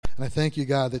And I thank you,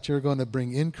 God, that you're going to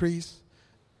bring increase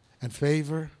and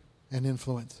favor and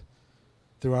influence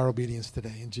through our obedience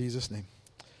today. In Jesus' name,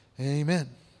 amen.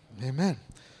 Amen.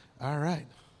 All right.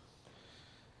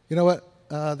 You know what?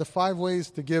 The 5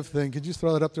 ways to give thing, could you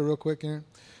throw that up there real quick, Aaron?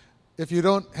 If you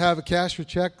don't have a cash or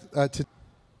check,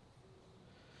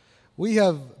 we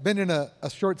have been in a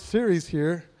short series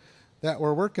here that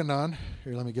we're working on.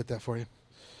 Here, let me get that for you.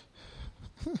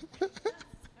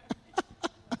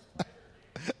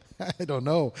 I don't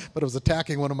know, but it was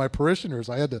attacking one of my parishioners.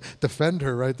 I had to defend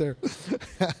her right there.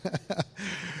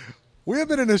 We have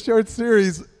been in a short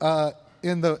series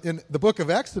in the book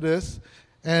of Exodus,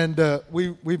 and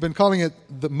we've been calling it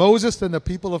Moses and the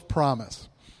People of Promise.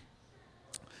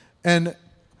 And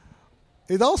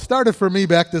it all started for me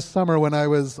back this summer when I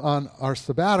was on our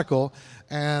sabbatical,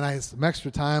 and I had some extra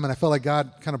time, and I felt like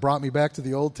God kind of brought me back to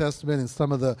the Old Testament and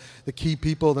some of the key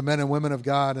people, the men and women of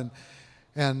God.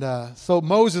 And so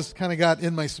Moses kind of got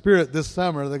in my spirit this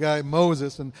summer, the guy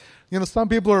Moses. And, you know, some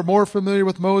people are more familiar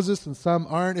with Moses and some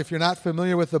aren't. If you're not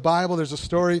familiar with the Bible, there's a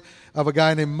story of a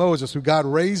guy named Moses who God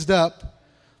raised up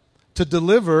to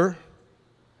deliver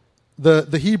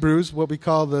the Hebrews, what we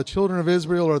call the children of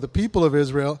Israel or the people of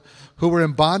Israel, who were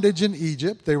in bondage in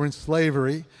Egypt. They were in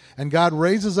slavery. And God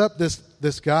raises up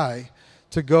this guy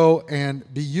to go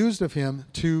and be used of him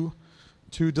to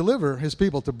deliver his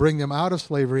people, to bring them out of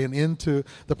slavery and into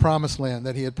the promised land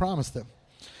that he had promised them.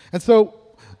 And so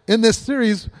in this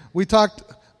series, we talked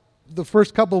the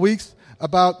first couple of weeks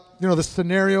about, you know, the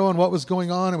scenario and what was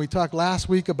going on. And we talked last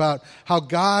week about how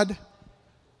God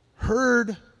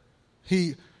heard,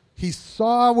 he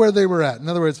saw where they were at. In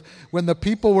other words, when the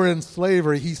people were in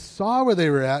slavery, he saw where they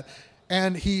were at,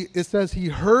 and it says he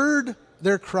heard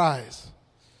their cries.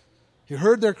 He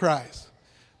heard their cries.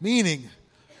 Meaning,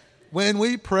 when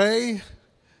we pray,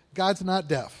 God's not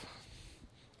deaf.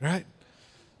 Right?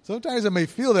 Sometimes it may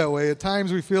feel that way. At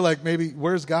times we feel like maybe,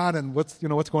 where's God and what's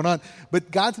going on?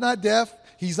 But God's not deaf.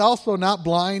 He's also not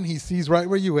blind. He sees right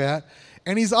where you're at.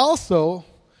 And he's also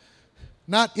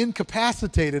not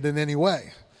incapacitated in any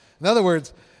way. In other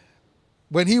words,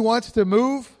 when he wants to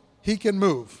move, he can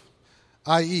move,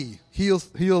 i.e., heal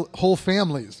whole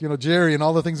families. You know, Jerry and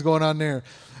all the things going on there.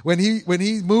 When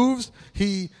he moves,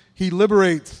 he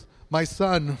liberates my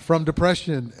son from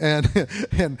depression and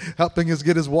helping us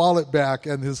get his wallet back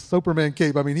and his Superman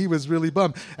cape. I mean, he was really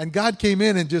bummed. And God came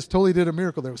in and just totally did a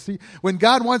miracle there. See, when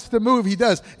God wants to move, he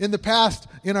does. In the past,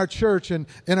 in our church and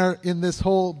in this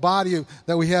whole body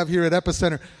that we have here at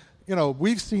Epicenter, you know,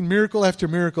 we've seen miracle after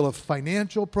miracle of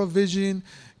financial provision.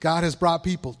 God has brought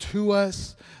people to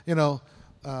us, you know,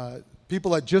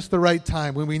 people at just the right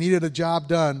time when we needed a job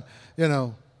done, you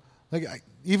know,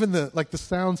 even the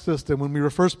sound system. When we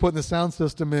were first putting the sound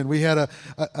system in, we had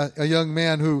a young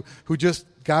man who just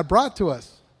God brought to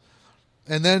us.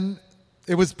 And then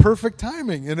it was perfect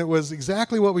timing, and it was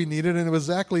exactly what we needed, and it was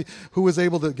exactly who was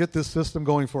able to get this system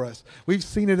going for us. We've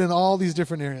seen it in all these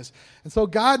different areas. And so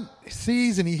God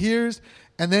sees and he hears,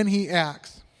 and then he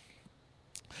acts.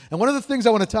 And one of the things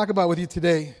I want to talk about with you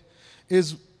today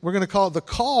is we're going to call it the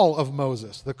call of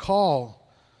Moses. The call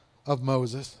of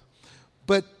Moses.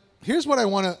 But here's what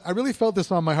I really felt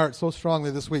this on my heart so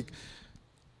strongly this week.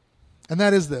 And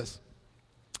that is this.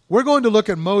 We're going to look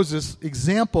at Moses'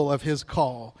 example of his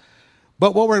call.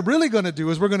 But what we're really going to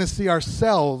do is we're going to see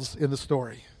ourselves in the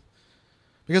story.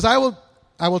 Because I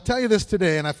will tell you this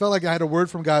today, and I felt like I had a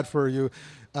word from God for you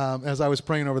as I was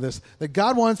praying over this, that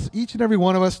God wants each and every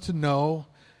one of us to know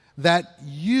that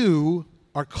you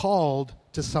are called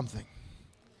to something.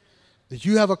 That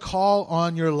you have a call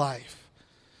on your life.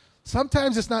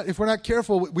 Sometimes it's not, if we're not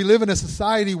careful, we live in a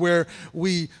society where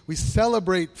we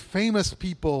celebrate famous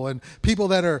people and people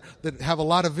that have a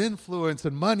lot of influence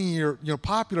and money or, you know,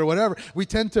 popular or whatever. We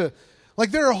tend to,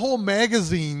 like, there are whole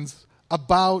magazines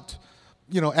about,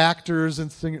 you know, actors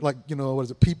and singers, like, you know, what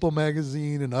is it, People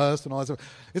Magazine and Us and all that stuff.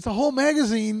 It's a whole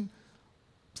magazine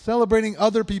celebrating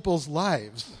other people's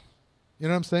lives. You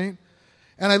know what I'm saying?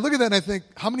 And I look at that and I think,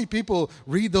 how many people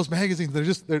read those magazines?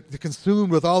 They're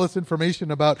consumed with all this information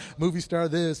about movie star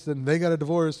this, and they got a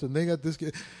divorce, and they got this.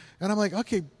 And I'm like,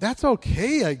 okay, that's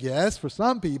okay, I guess, for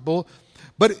some people.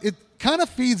 But it kind of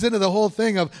feeds into the whole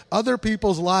thing of other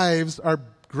people's lives are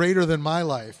greater than my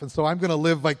life. And so I'm going to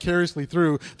live vicariously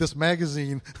through this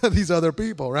magazine of these other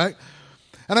people, right?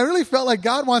 And I really felt like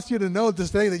God wants you to know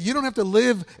this day that you don't have to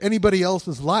live anybody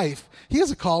else's life. He has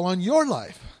a call on your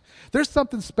life. There's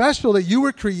something special that you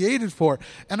were created for.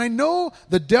 And I know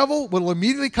the devil will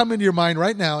immediately come into your mind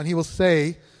right now and he will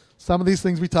say some of these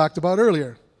things we talked about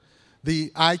earlier.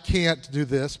 I can't do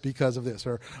this because of this,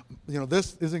 or,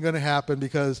 this isn't going to happen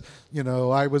because,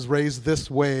 I was raised this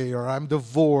way, or I'm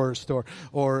divorced, or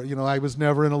I was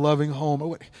never in a loving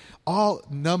home, all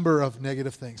number of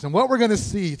negative things. And what we're going to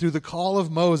see through the call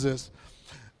of Moses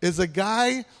is a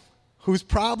guy who's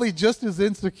probably just as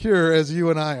insecure as you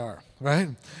and I are, right?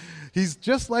 He's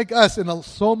just like us in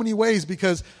so many ways,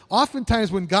 because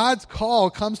oftentimes when God's call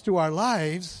comes to our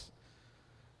lives,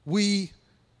 we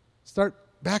start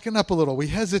backing up a little. We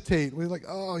hesitate. We're like,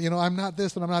 I'm not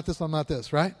this, and I'm not this, I'm not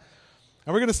this, right?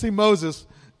 And we're going to see Moses,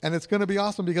 and it's going to be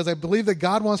awesome, because I believe that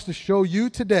God wants to show you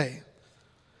today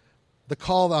the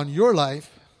call on your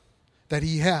life that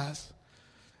he has.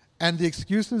 And the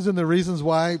excuses and the reasons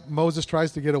why Moses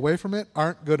tries to get away from it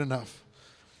aren't good enough,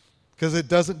 because it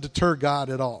doesn't deter God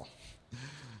at all.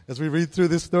 As we read through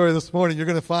this story this morning, you're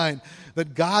going to find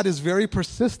that God is very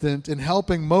persistent in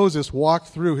helping Moses walk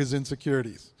through his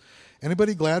insecurities.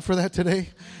 Anybody glad for that today?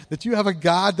 That you have a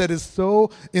God that is so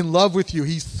in love with you.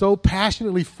 He's so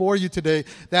passionately for you today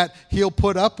that he'll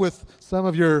put up with some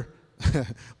of your...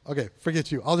 Okay,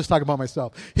 forget you. I'll just talk about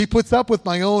myself. He puts up with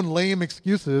my own lame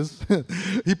excuses.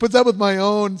 He puts up with my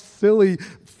own silly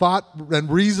thought and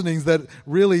reasonings that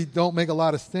really don't make a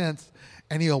lot of sense.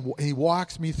 And he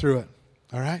walks me through it.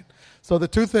 All right? So the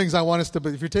two things I want us to,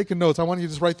 if you're taking notes, I want you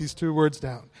to just write these two words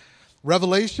down.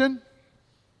 Revelation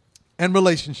and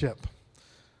relationship.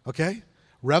 Okay?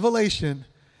 Revelation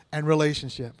and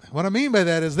relationship. What I mean by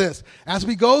that is this. As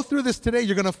we go through this today,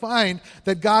 you're going to find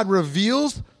that God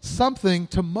reveals something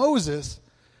to Moses,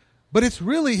 but it's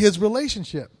really his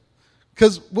relationship.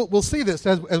 Because we'll see this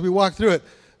as we walk through it.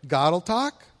 God will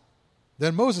talk,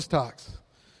 then Moses talks.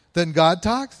 Then God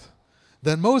talks,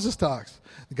 then Moses talks.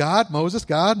 God, Moses.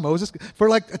 For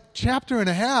like a chapter and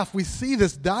a half, we see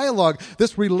this dialogue,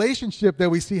 this relationship that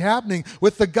we see happening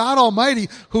with the God Almighty,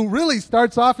 who really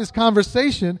starts off his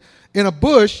conversation in a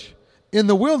bush in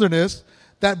the wilderness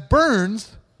that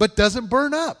burns but doesn't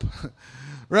burn up.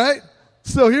 Right?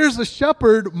 So here's the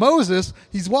shepherd, Moses.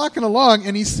 He's walking along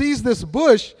and he sees this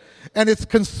bush and it's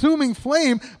consuming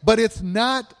flame, but it's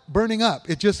not burning up.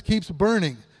 It just keeps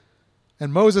burning.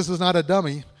 And Moses is not a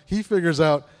dummy. He figures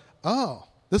out,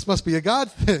 this must be a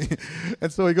God thing.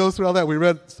 And so he goes through all that. We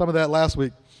read some of that last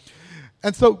week.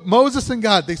 And so Moses and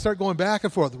God, they start going back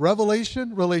and forth.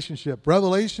 Revelation, relationship.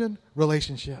 Revelation,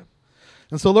 relationship.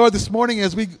 And so, Lord, this morning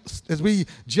as we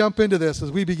jump into this, as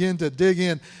we begin to dig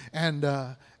in and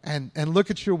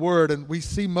look at your word and we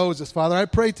see Moses, Father, I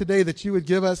pray today that you would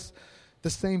give us the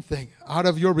same thing. Out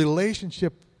of your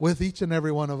relationship with each and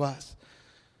every one of us,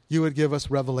 you would give us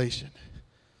revelation.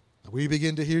 We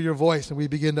begin to hear your voice and we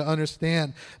begin to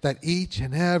understand that each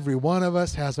and every one of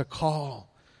us has a call.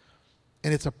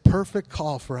 And it's a perfect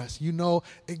call for us. You know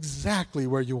exactly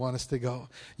where you want us to go.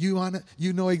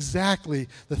 You know exactly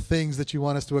the things that you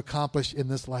want us to accomplish in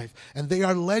this life. And they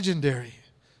are legendary.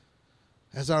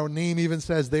 As our name even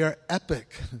says, they are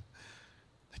epic.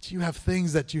 That you have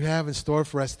things that you have in store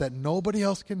for us that nobody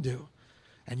else can do.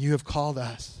 And you have called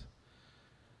us.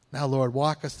 Now, Lord,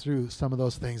 walk us through some of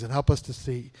those things and help us to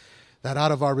see that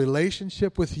out of our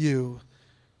relationship with you,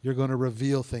 you're going to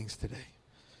reveal things today.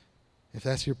 If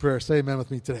that's your prayer, say amen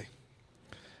with me today.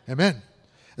 Amen.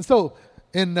 And so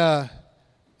in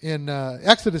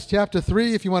Exodus chapter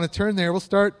 3, if you want to turn there, we'll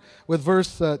start with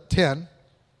verse 10.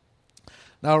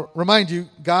 Now, remind you,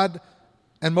 God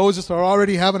and Moses are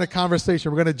already having a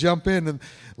conversation. We're going to jump in. And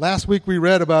last week we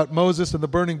read about Moses and the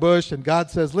burning bush, and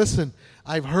God says, listen,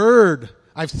 I've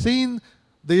seen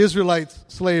the Israelites'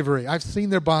 slavery. I've seen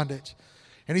their bondage.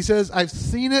 And he says, I've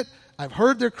seen it. I've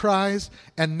heard their cries,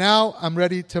 and now I'm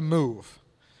ready to move.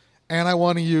 And I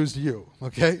want to use you.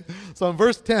 Okay? So in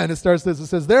verse 10, it starts this. It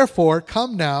says, therefore,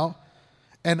 come now,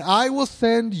 and I will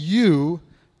send you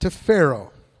to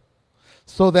Pharaoh,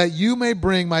 so that you may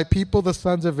bring my people, the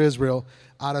sons of Israel,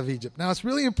 out of Egypt. Now, it's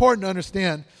really important to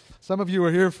understand. Some of you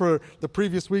were here for the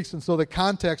previous weeks, and so the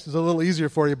context is a little easier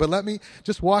for you. But let me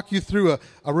just walk you through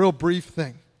a real brief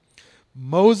thing.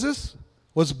 Moses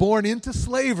was born into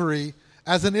slavery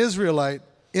as an Israelite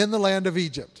in the land of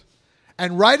Egypt.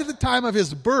 And right at the time of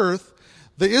his birth,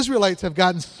 the Israelites have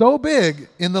gotten so big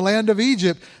in the land of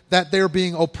Egypt that they're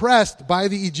being oppressed by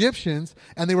the Egyptians,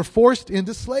 and they were forced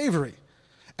into slavery.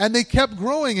 And they kept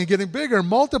growing and getting bigger and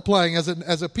multiplying as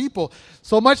a people.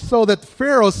 So much so that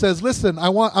Pharaoh says, listen,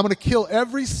 I'm going to kill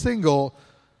every single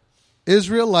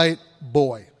Israelite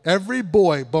boy. Every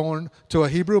boy born to a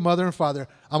Hebrew mother and father,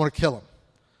 I'm going to kill him.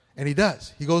 And he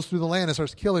does. He goes through the land and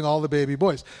starts killing all the baby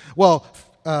boys. Well,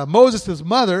 Moses'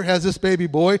 mother has this baby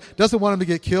boy, doesn't want him to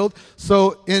get killed.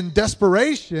 So in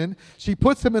desperation, she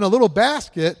puts him in a little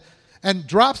basket and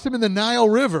drops him in the Nile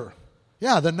River.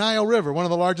 Yeah, the Nile River, one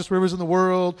of the largest rivers in the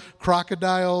world,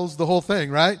 crocodiles, the whole thing,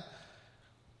 right?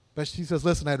 But she says,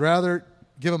 listen, I'd rather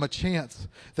give him a chance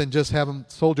than just have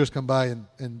soldiers come by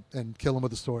and kill him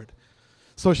with a sword.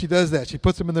 So she does that. She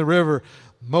puts him in the river.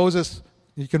 Moses,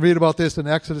 you can read about this in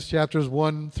Exodus chapters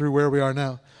 1 through where we are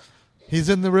now. He's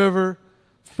in the river.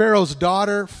 Pharaoh's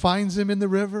daughter finds him in the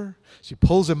river. She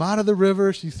pulls him out of the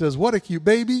river. She says, what a cute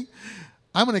baby.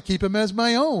 I'm going to keep him as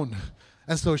my own.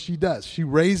 And so she does. She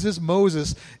raises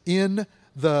Moses in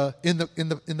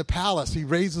the palace. He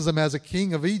raises him as a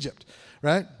king of Egypt,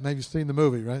 right? Maybe you've seen the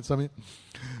movie, right?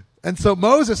 And so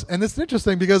Moses, and it's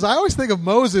interesting because I always think of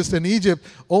Moses in Egypt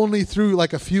only through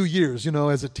like a few years,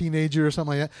 as a teenager or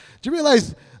something like that. Do you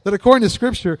realize that according to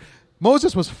Scripture,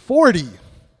 Moses was 40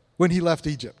 when he left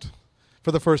Egypt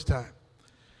for the first time?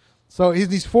 So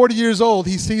he's 40 years old.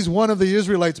 He sees one of the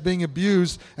Israelites being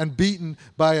abused and beaten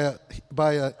by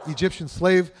a Egyptian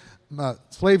slave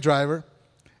driver,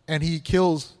 and he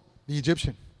kills the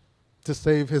Egyptian to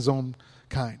save his own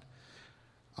kind.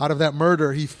 Out of that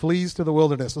murder, he flees to the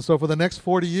wilderness. And so for the next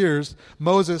 40 years,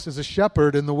 Moses is a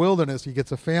shepherd in the wilderness. He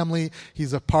gets a family.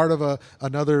 He's a part of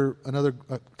another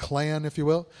clan, if you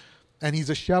will. And he's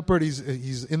a shepherd.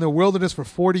 He's in the wilderness for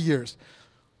 40 years.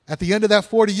 At the end of that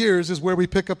 40 years is where we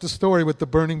pick up the story with the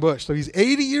burning bush. So he's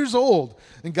 80 years old,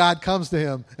 and God comes to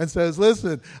him and says,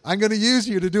 listen, I'm going to use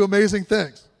you to do amazing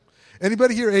things.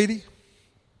 Anybody here 80?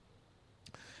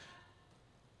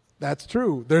 That's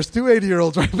true. There's two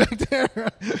 80-year-olds right back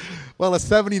there. Well, a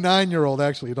 79-year-old,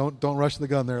 actually. Don't rush the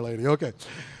gun there, lady. Okay.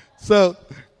 So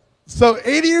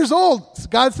 80 years old,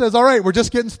 God says, all right, we're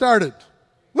just getting started.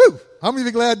 Woo! How many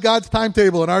of you are glad God's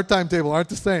timetable and our timetable aren't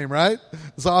the same, right?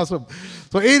 It's awesome.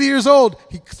 So 80 years old,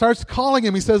 he starts calling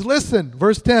him. He says, listen,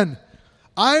 verse 10,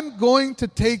 I'm going to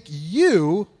take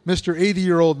you, Mr.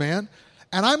 80-year-old man,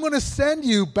 and I'm going to send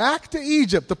you back to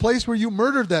Egypt, the place where you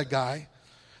murdered that guy,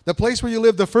 the place where you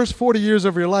lived the first 40 years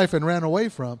of your life and ran away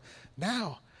from.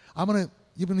 Now,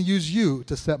 you're going to use you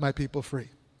to set my people free.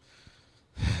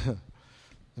 And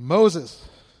Moses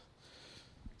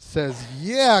says,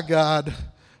 yeah, God,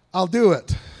 I'll do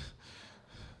it.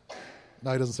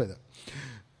 No, he doesn't say that.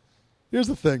 Here's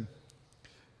the thing.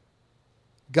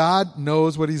 God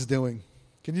knows what he's doing.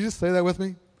 Can you just say that with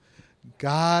me?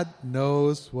 God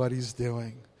knows what he's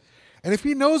doing. And if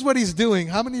he knows what he's doing,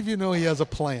 how many of you know he has a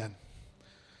plan?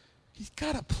 He's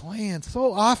got a plan.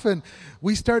 So often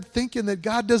we start thinking that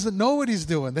God doesn't know what he's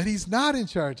doing, that he's not in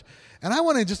charge. And I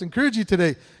want to just encourage you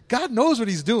today, God knows what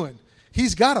he's doing.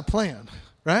 He's got a plan,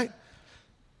 right?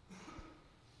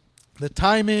 The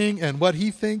timing and what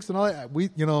he thinks and all that,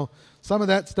 some of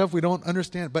that stuff we don't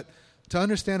understand. But to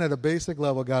understand at a basic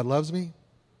level, God loves me.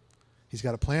 He's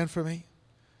got a plan for me.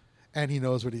 And he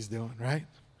knows what he's doing, right?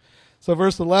 So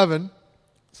verse 11,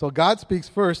 so God speaks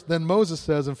first. Then Moses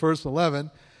says in verse 11,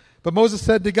 but Moses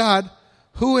said to God,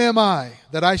 who am I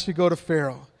that I should go to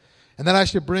Pharaoh and that I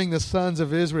should bring the sons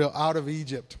of Israel out of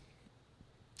Egypt?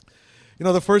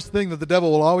 The first thing that the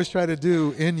devil will always try to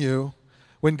do in you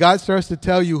when God starts to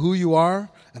tell you who you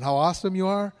are and how awesome you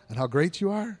are and how great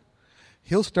you are,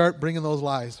 he'll start bringing those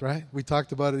lies, right? We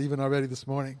talked about it even already this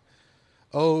morning.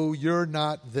 Oh, you're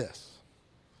not this.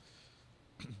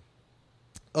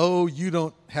 Oh,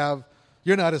 you're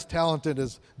not as talented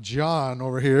as John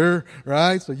over here,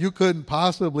 right? So you couldn't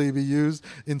possibly be used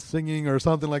in singing or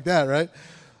something like that, right?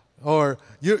 Or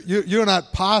you're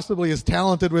not possibly as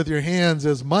talented with your hands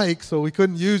as Mike, so we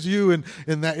couldn't use you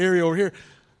in that area over here.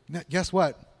 Now, guess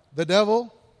what? The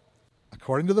devil,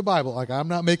 according to the Bible, like I'm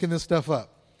not making this stuff up,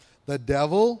 the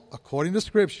devil, according to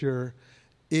Scripture,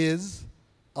 is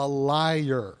a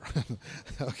liar.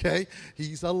 Okay?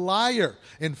 He's a liar.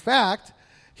 In fact,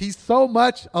 he's so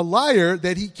much a liar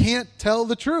that he can't tell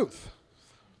the truth.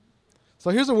 So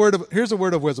here's a word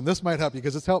of wisdom. This might help you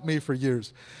because it's helped me for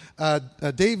years.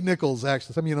 Dave Nichols,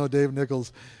 actually, some of you know Dave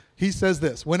Nichols. He says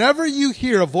this: whenever you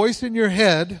hear a voice in your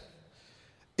head,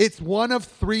 it's one of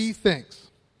three things,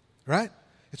 right?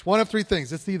 It's one of three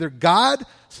things. It's either God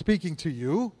speaking to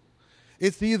you,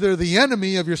 it's either the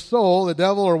enemy of your soul, the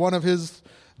devil or one of his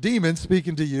demons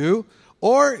speaking to you,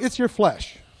 or it's your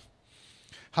flesh.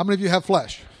 How many of you have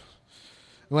flesh?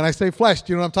 When I say flesh,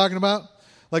 do you know what I'm talking about?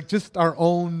 Like just our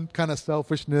own kind of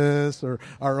selfishness or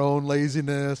our own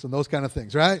laziness and those kind of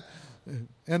things, right?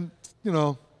 And,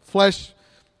 flesh,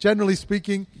 generally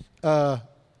speaking, tends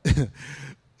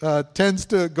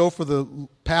to go for the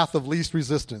path of least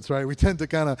resistance, right? We tend to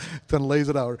kind of laze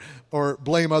it out or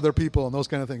blame other people and those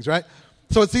kind of things, right?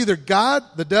 So it's either God,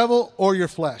 the devil, or your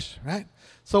flesh, right?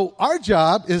 So our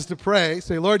job is to pray,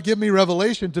 say, Lord, give me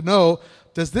revelation to know,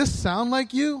 does this sound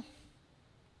like you?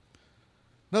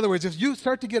 In other words, if you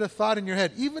start to get a thought in your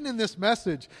head, even in this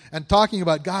message and talking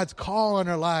about God's call on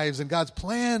our lives and God's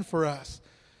plan for us,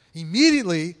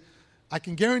 immediately, I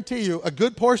can guarantee you a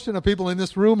good portion of people in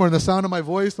this room or in the sound of my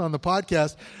voice on the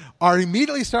podcast are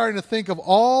immediately starting to think of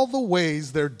all the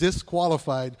ways they're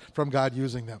disqualified from God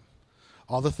using them.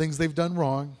 All the things they've done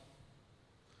wrong,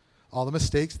 all the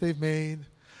mistakes they've made,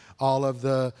 all of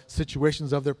the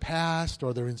situations of their past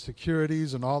or their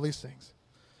insecurities and all these things.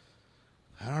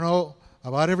 I don't know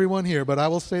about everyone here, but I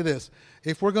will say this.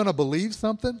 If we're going to believe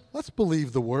something, let's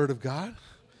believe the Word of God.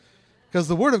 Because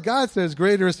the Word of God says,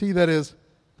 greater is He that is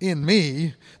in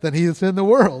me than he that's in the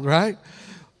world, right?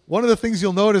 One of the things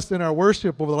you'll notice in our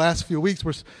worship over the last few weeks,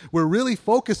 we're really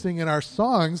focusing in our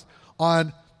songs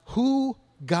on who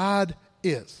God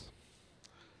is.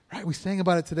 Right? We sang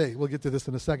about it today. We'll get to this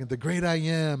in a second. The great I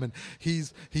am, and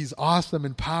he's awesome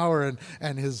in power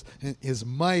and his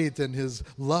might and his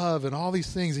love and all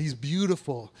these things. He's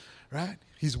beautiful, right?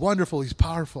 He's wonderful. He's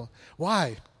powerful.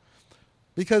 Why?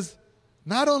 Because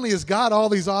not only is God all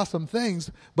these awesome things,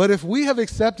 but if we have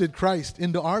accepted Christ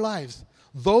into our lives,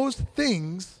 those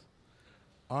things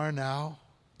are now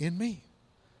in me.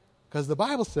 Because the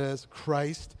Bible says,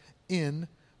 Christ in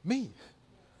me.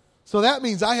 So that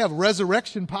means I have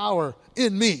resurrection power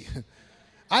in me.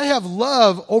 I have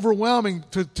love overwhelming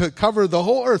to cover the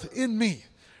whole earth in me,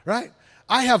 right?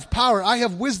 I have power. I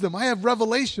have wisdom. I have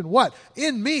revelation. What?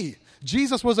 In me.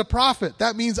 Jesus was a prophet.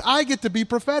 That means I get to be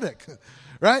prophetic,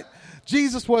 right?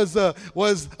 Jesus was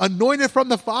anointed from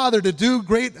the Father to do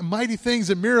great and mighty things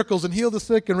and miracles and heal the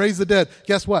sick and raise the dead.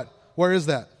 Guess what? Where is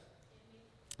that?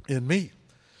 In me.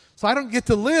 So I don't get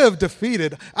to live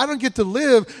defeated. I don't get to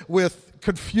live with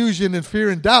confusion and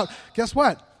fear and doubt. Guess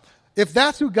what? If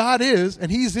that's who God is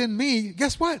and He's in me,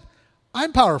 guess what?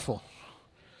 I'm powerful.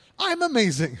 I'm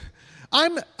amazing.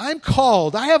 I'm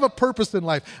called. I have a purpose in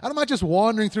life. I'm not just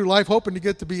wandering through life hoping to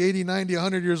get to be 80, 90,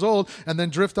 100 years old and then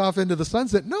drift off into the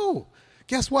sunset. No.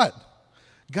 Guess what?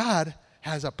 God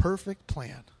has a perfect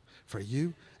plan for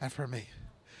you and for me.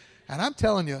 And I'm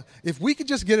telling you, if we could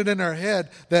just get it in our head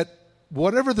that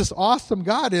whatever this awesome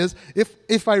God is,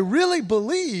 if I really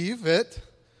believe it,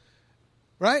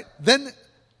 right, then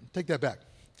take that back.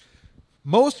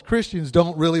 Most Christians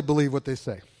don't really believe what they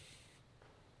say.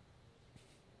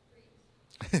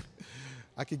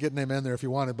 I could get an amen there if you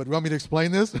wanted, but you want me to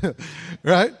explain this?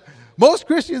 Right? Most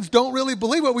Christians don't really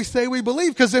believe what we say we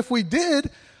believe, because if we did,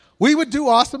 we would do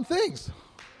awesome things.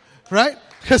 Right?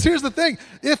 Because here's the thing.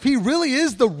 If He really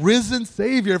is the risen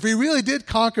Savior, if He really did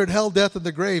conquer hell, death, and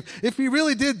the grave, if He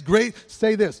really did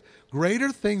say this,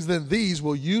 greater things than these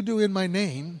will you do in my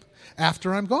name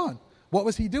after I'm gone. What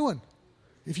was He doing?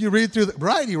 If you read through,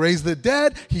 He raised the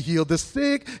dead, He healed the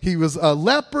sick, He was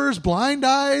lepers, blind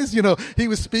eyes, He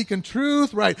was speaking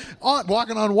truth, right?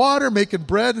 Walking on water, making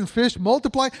bread and fish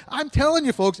multiply. I'm telling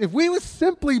you folks, if we would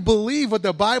simply believe what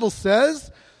the Bible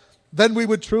says, then we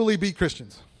would truly be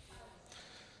Christians.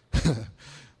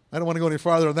 I don't want to go any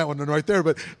farther on that one than right there,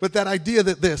 but that idea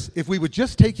that if we would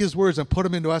just take His words and put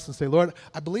them into us and say, Lord,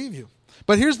 I believe you.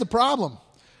 But here's the problem.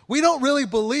 We don't really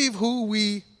believe who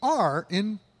we are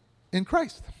in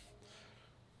Christ.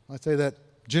 I'd say that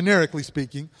generically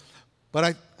speaking,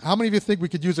 but how many of you think we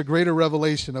could use a greater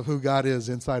revelation of who God is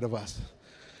inside of us?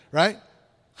 Right?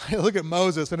 Look at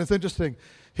Moses, and it's interesting.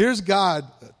 Here's God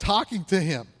talking to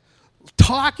him,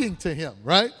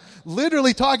 right?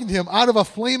 Literally talking to him out of a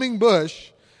flaming bush.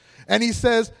 And he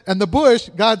says, and the bush,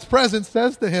 God's presence,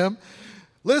 says to him,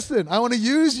 listen, I want to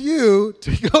use you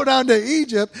to go down to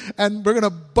Egypt, and we're going to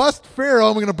bust Pharaoh,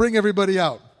 and we're going to bring everybody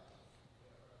out.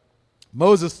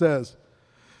 Moses says,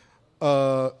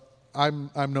 I'm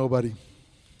nobody.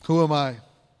 Who am I?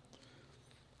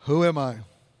 Who am I?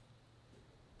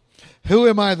 Who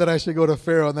am I that I should go to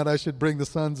Pharaoh and that I should bring the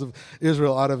sons of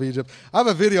Israel out of Egypt? I have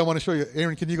a video I want to show you.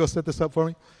 Aaron, can you go set this up for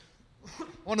me?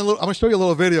 I'm going to show you a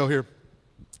little video here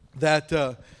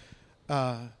that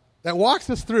walks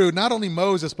us through not only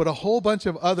Moses, but a whole bunch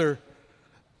of other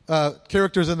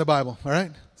characters in the Bible. All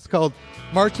right? It's called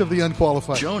March of the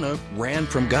Unqualified. Jonah ran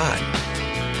from God.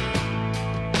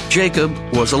 Jacob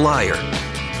was a liar.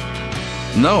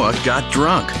 Noah got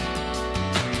drunk.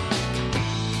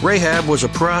 Rahab was a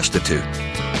prostitute.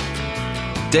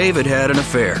 David had an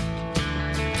affair.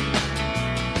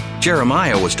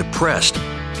 Jeremiah was depressed.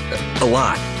 A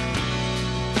lot.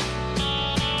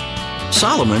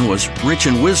 Solomon was rich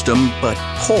in wisdom, but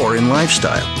poor in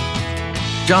lifestyle.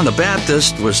 John the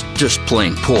Baptist was just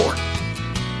plain poor.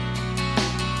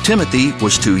 Timothy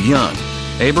was too young.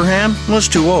 Abraham was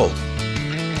too old.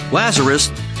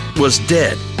 Lazarus was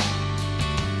dead.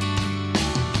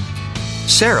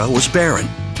 Sarah was barren.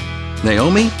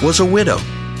 Naomi was a widow.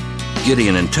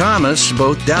 Gideon and Thomas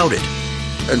both doubted,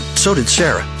 and so did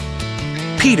Sarah.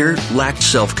 Peter lacked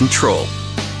self-control.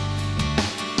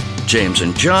 James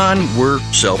and John were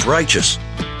self-righteous.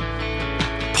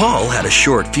 Paul had a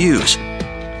short fuse.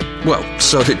 Well,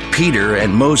 so did Peter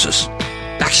and Moses.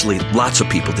 Actually, lots of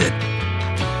people did.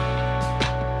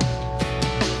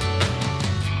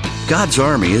 God's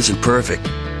army isn't perfect.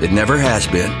 It never has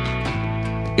been.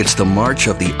 It's the march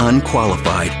of the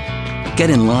unqualified. Get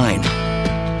in line.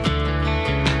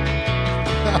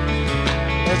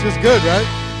 That's just good,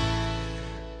 right?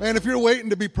 Man, if you're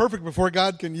waiting to be perfect before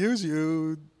God can use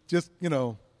you, just,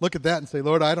 look at that and say,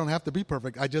 Lord, I don't have to be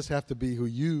perfect. I just have to be who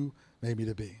you made me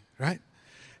to be, right?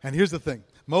 And here's the thing.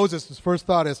 Moses' first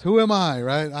thought is, who am I,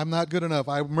 right? I'm not good enough.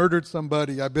 I murdered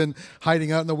somebody. I've been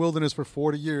hiding out in the wilderness for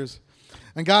 40 years.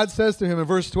 And God says to him in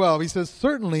verse 12, he says,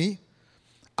 certainly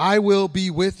I will be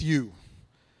with you.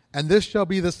 And this shall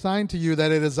be the sign to you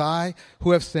that it is I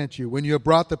who have sent you. When you have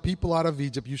brought the people out of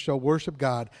Egypt, you shall worship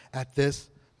God at this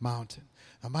mountain.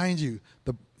 Now, mind you,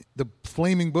 the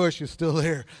flaming bush is still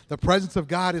there. The presence of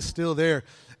God is still there.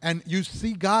 And you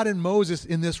see God and Moses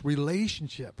in this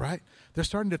relationship, right? They're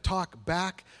starting to talk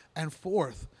back and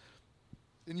forth.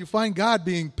 And you find God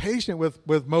being patient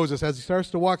with Moses as he starts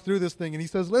to walk through this thing. And he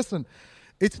says, listen,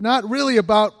 it's not really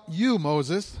about you,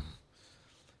 Moses.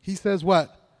 He says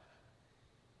what?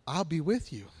 I'll be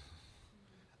with you.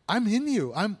 I'm in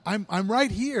you. I'm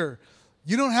right here.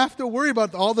 You don't have to worry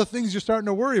about all the things you're starting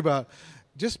to worry about.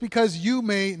 Just because you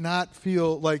may not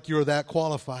feel like you're that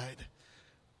qualified,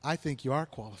 I think you are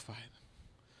qualified.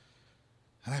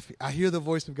 And I hear the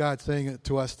voice of God saying it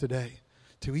to us today,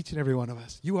 to each and every one of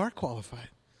us. You are qualified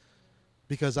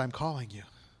because I'm calling you.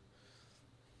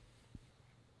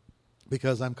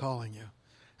 Because I'm calling you.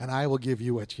 And I will give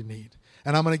you what you need.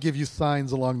 And I'm going to give you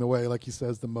signs along the way, like he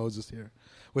says to Moses here,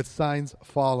 with signs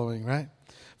following, right?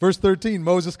 Verse 13,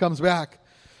 Moses comes back.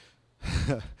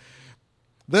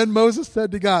 Then Moses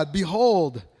said to God,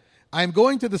 behold, I am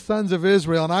going to the sons of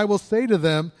Israel, and I will say to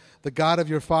them, the God of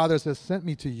your fathers has sent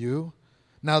me to you.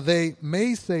 Now they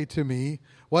may say to me,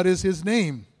 what is his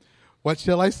name? What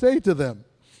shall I say to them?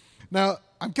 Now,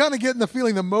 I'm kind of getting the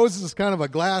feeling that Moses is kind of a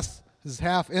glass is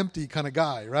half empty kind of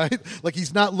guy, right? Like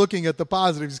he's not looking at the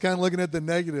positives. He's kind of looking at the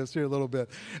negatives here a little bit.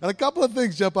 And a couple of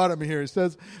things jump out at me here. He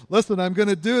says, listen, I'm going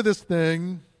to do this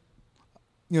thing.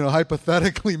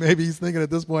 Hypothetically, maybe he's thinking at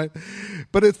this point.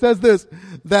 But it says this,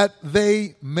 that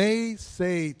they may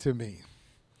say to me.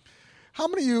 How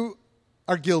many of you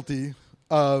are guilty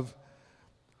of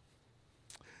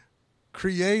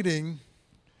creating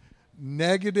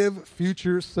negative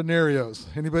future scenarios?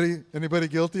 Anybody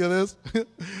guilty of this?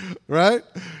 Right?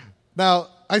 Now,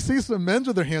 I see some men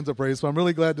with their hands up raised, so I'm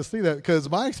really glad to see that, because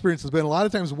my experience has been a lot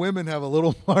of times women have a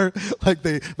little more, like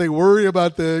they worry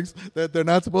about things that they're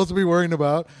not supposed to be worrying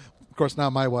about. Of course,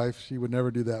 not my wife. She would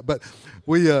never do that. But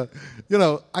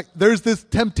there's this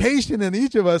temptation in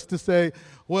each of us to say,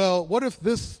 well, what if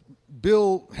this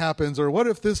bill happens, or what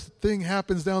if this thing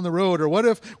happens down the road, or what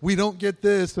if we don't get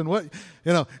this, and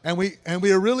and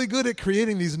we are really good at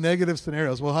creating these negative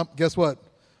scenarios. Well, guess what?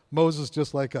 Moses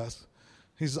just like us.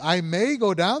 He says, I may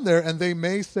go down there and they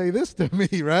may say this to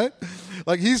me, right?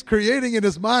 Like he's creating in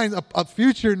his mind a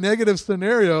future negative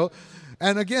scenario.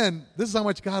 And again, this is how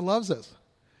much God loves us.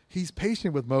 He's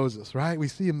patient with Moses, right? We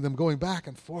see them going back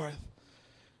and forth.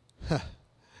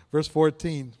 Verse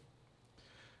 14.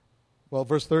 Well,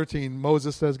 verse 13,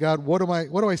 Moses says, God, what do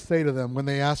I say to them when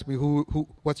they ask me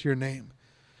what's your name?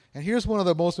 And here's one of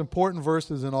the most important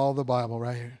verses in all the Bible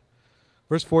right here.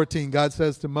 Verse 14, God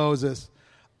says to Moses,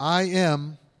 I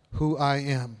am who I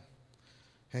am.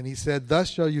 And he said, thus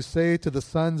shall you say to the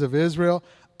sons of Israel,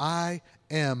 I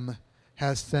am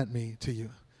has sent me to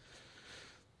you.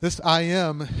 This I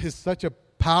am is such a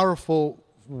powerful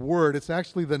word. It's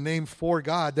actually the name for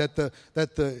God that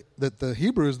the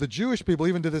Hebrews, the Jewish people,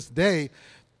 even to this day,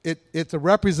 it's a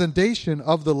representation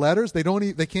of the letters. They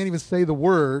can't even say the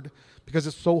word because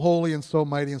it's so holy and so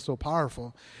mighty and so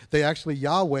powerful. They actually,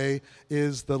 Yahweh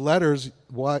is the letters,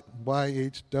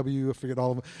 Y-H-W, I forget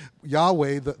all of them.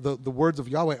 Yahweh, the words of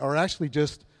Yahweh are actually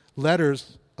just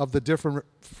letters of the different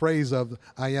phrase of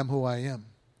I am who I am,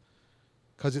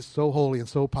 because it's so holy and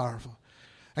so powerful.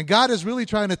 And God is really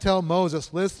trying to tell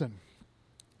Moses, listen,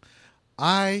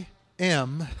 I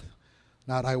am,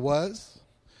 not I was,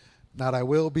 not I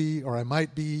will be, or I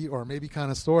might be, or maybe kind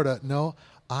of sort of. No,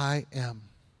 I am.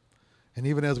 And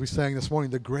even as we sang this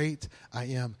morning, the great I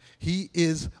am. He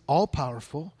is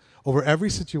all-powerful over every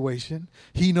situation.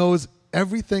 He knows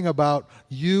everything about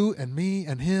you and me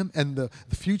and him and the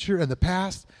future and the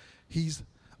past. He's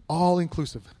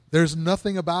all-inclusive. There's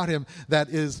nothing about him that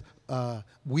is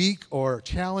weak or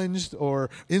challenged or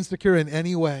insecure in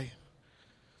any way.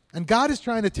 And God is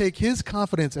trying to take his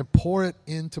confidence and pour it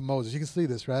into Moses. You can see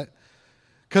this, right?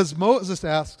 Because Moses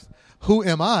asks, who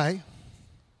am I?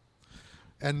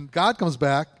 And God comes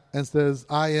back and says,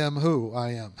 I am who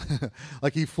I am.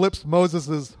 Like he flips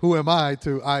Moses' who am I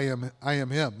to I am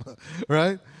him,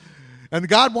 right? And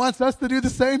God wants us to do the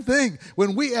same thing.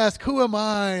 When we ask, who am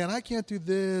I? And I can't do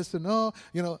this, and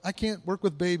I can't work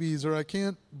with babies, or I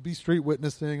can't be street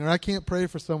witnessing, or I can't pray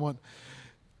for someone.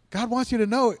 God wants you to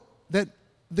know that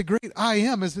the great I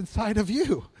am is inside of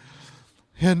you.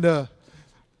 And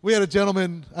we had a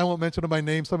gentleman, I won't mention him by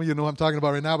name, some of you know who I'm talking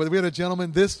about right now, but we had a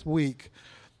gentleman this week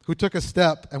who took a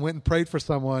step and went and prayed for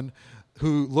someone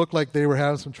who looked like they were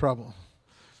having some trouble.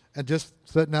 And just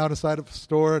sitting out inside of a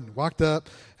store and walked up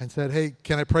and said, hey,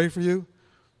 can I pray for you?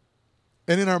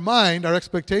 And in our mind, our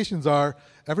expectations are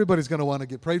everybody's going to want to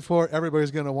get prayed for.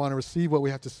 Everybody's going to want to receive what we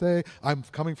have to say. I'm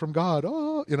coming from God.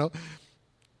 And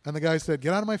the guy said,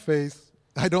 get out of my face.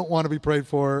 I don't want to be prayed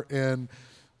for. And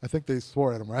I think they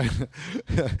swore at him, right?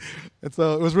 And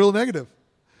so it was real negative.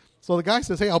 So the guy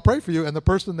says, hey, I'll pray for you. And the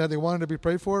person that they wanted to be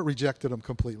prayed for rejected him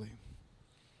completely.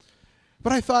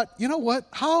 But I thought, you know what?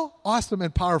 How awesome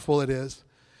and powerful it is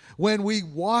when we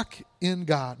walk in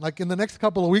God. Like in the next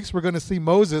couple of weeks, we're going to see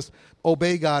Moses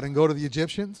obey God and go to the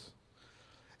Egyptians.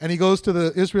 And he goes to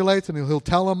the Israelites and he'll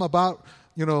tell them about,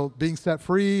 being set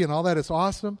free and all that. It's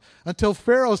awesome. Until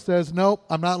Pharaoh says, nope,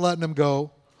 I'm not letting them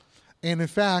go. And in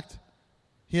fact,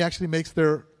 he actually makes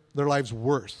their lives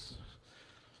worse.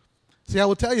 See, I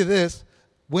will tell you this.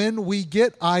 When we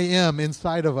get I am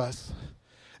inside of us,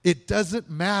 it doesn't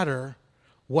matter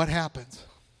what happens.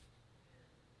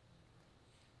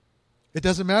 It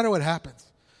doesn't matter what happens.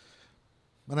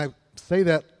 And I say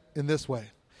that in this way.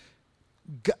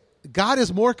 God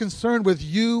is more concerned with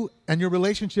you and your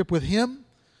relationship with him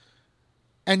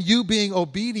and you being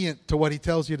obedient to what he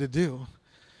tells you to do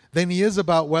than he is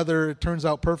about whether it turns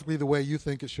out perfectly the way you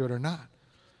think it should or not.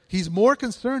 He's more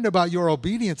concerned about your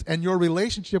obedience and your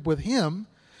relationship with him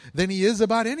than he is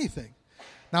about anything.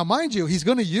 Now, mind you, he's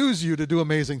going to use you to do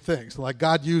amazing things. Like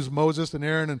God used Moses and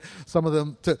Aaron and some of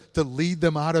them to lead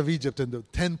them out of Egypt and the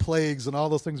 10 plagues and all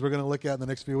those things we're going to look at in the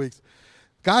next few weeks.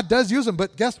 God does use them,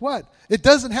 but guess what? It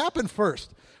doesn't happen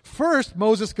first. First,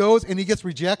 Moses goes and he gets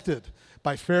rejected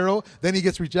by Pharaoh. Then he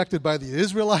gets rejected by the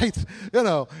Israelites,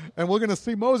 and we're going to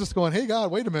see Moses going, hey,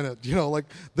 God, wait a minute.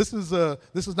 This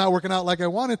is not working out like I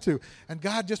wanted to. And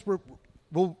God just,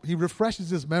 he refreshes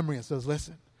his memory and says,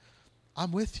 listen,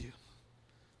 I'm with you.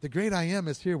 The great I am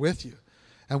is here with you.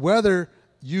 And whether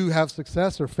you have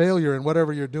success or failure in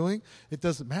whatever you're doing, it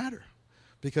doesn't matter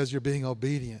because you're being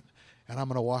obedient. And I'm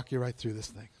going to walk you right through this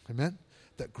thing. Amen?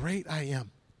 The great I am.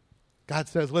 God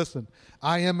says, listen,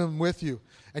 I am with you.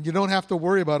 And you don't have to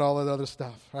worry about all that other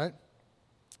stuff, right?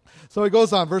 So he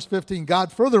goes on, verse 15.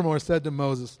 God furthermore said to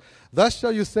Moses, thus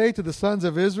shall you say to the sons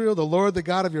of Israel, the Lord, the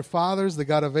God of your fathers, the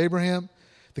God of Abraham,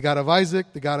 the God of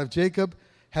Isaac, the God of Jacob,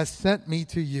 has sent me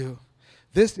to you.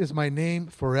 This is my name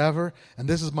forever, and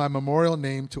this is my memorial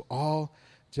name to all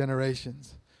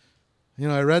generations.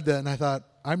 I read that and I thought,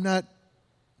 I'm not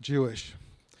Jewish,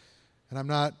 and I'm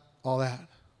not all that.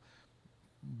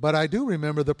 But I do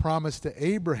remember the promise to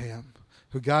Abraham,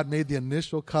 who God made the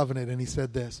initial covenant, and he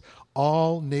said this,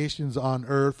 all nations on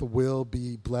earth will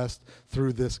be blessed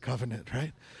through this covenant,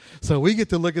 right? So we get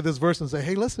to look at this verse and say,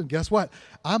 hey, listen, guess what?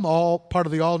 I'm all part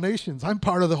of the all nations. I'm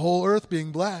part of the whole earth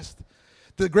being blessed.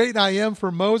 The great I am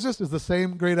for Moses is the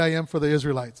same great I am for the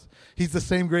Israelites. He's the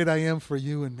same great I am for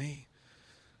you and me.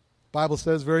 The Bible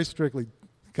says very strictly,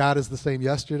 God is the same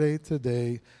yesterday,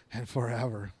 today, and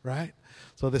forever, right?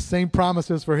 So the same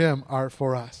promises for him are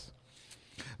for us.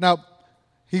 Now,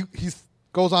 he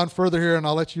goes on further here, and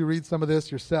I'll let you read some of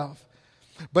this yourself.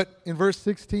 But in verse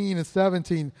 16 and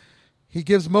 17, he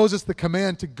gives Moses the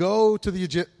command to go to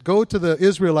the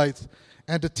Israelites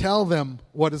and to tell them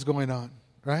what is going on,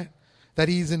 right? That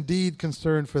he's indeed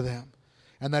concerned for them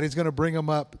and that he's going to bring them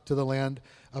up to the land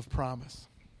of promise.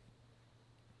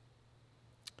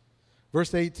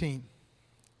 Verse 18.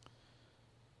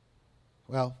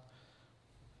 Well,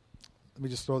 let me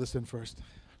just throw this in first.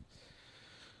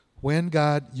 When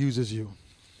God uses you,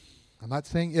 I'm not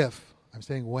saying if, I'm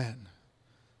saying when,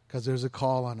 because there's a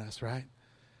call on us, right?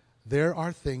 There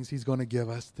are things he's going to give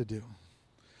us to do.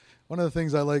 One of the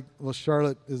things I like,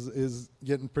 Charlotte is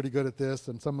getting pretty good at this,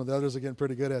 and some of the others are getting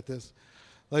pretty good at this.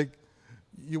 Like,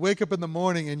 you wake up in the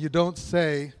morning and you don't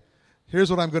say, here's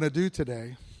what I'm going to do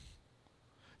today.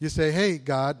 You say, hey,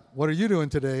 God, what are you doing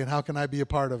today, and how can I be a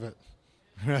part of it?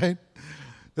 Right?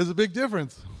 There's a big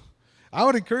difference. I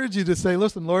would encourage you to say,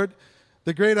 listen, Lord,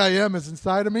 The great I am is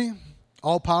inside of me,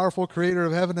 all-powerful creator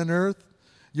of heaven and earth.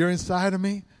 You're inside of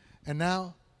me, and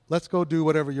now let's go do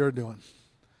whatever you're doing.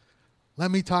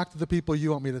 Let me talk to the people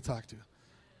you want me to talk to.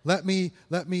 Let me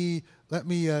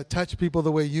touch people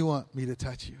the way you want me to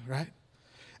touch you, right?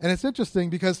 And it's interesting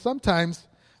because sometimes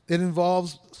it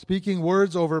involves speaking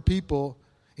words over people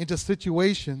into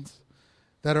situations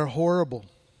that are horrible.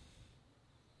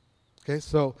 Okay,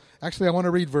 so actually I want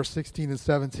to read verse 16 and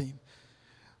 17.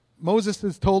 Moses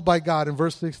is told by God in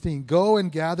verse 16, "Go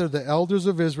and gather the elders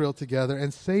of Israel together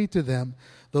and say to them,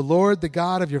 the Lord, the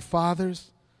God of your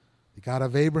fathers, the God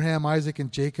of Abraham, Isaac,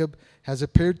 and Jacob, has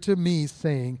appeared to me,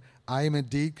 saying, I am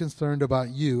indeed concerned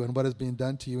about you and what is being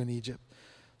done to you in Egypt.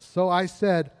 So I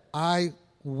said, I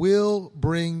will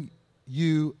bring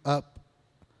you up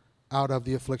out of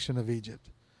the affliction of Egypt."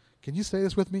 Can you say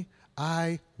this with me?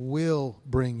 I will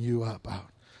bring you up out.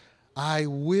 I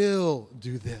will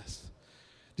do this.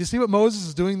 Do you see what Moses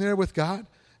is doing there with God?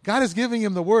 God is giving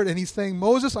him the word, and he's saying,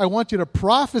 Moses, I want you to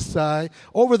prophesy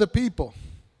over the people.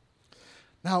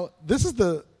 Now, this is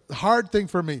the hard thing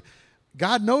for me.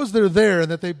 God knows they're there and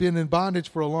that they've been in bondage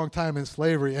for a long time in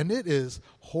slavery, and it is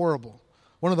horrible.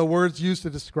 One of the words used to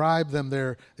describe them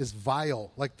there is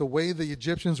vile. Like the way the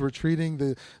Egyptians were treating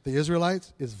the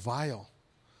Israelites is vile.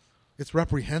 It's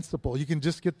reprehensible. You can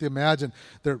just get to imagine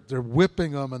they're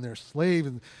whipping them and they're slaves,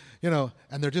 and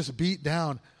and they're just beat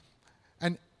down.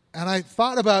 And I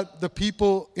thought about the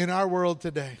people in our world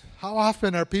today. How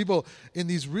often are people in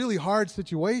these really hard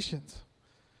situations?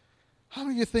 How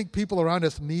many of you think people around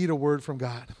us need a word from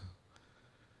God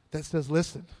that says,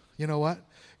 listen, you know what?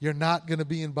 You're not going to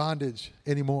be in bondage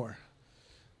anymore.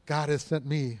 God has sent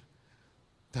me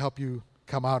to help you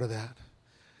come out of that.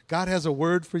 God has a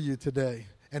word for you today,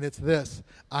 and it's this: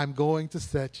 I'm going to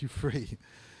set you free.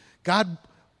 God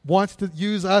wants to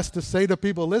use us to say to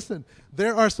people, listen,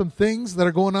 there are some things that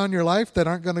are going on in your life that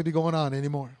aren't going to be going on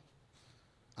anymore.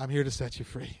 I'm here to set you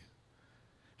free.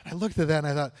 And I looked at that and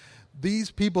I thought,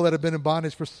 these people that have been in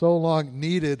bondage for so long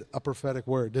needed a prophetic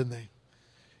word, didn't they?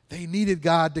 They needed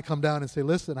God to come down and say,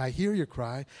 listen, I hear your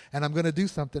cry, and I'm going to do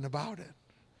something about it.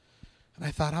 And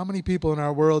I thought, how many people in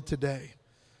our world today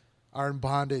are in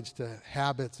bondage to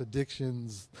habits,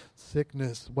 addictions,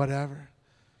 sickness, whatever?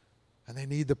 And they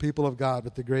need the people of God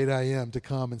with the great I am to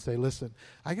come and say, listen,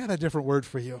 I got a different word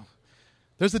for you.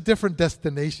 There's a different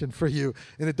destination for you.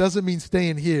 And it doesn't mean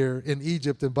staying here in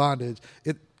Egypt in bondage.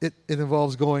 It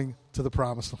involves going to the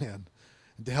promised land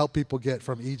and to help people get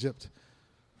from Egypt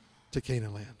to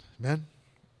Canaan land. Amen?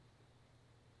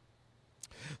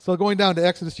 So going down to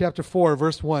Exodus chapter 4,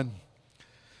 verse 1.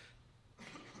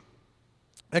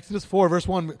 Exodus 4, verse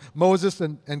 1, Moses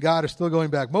and God are still going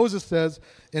back. Moses says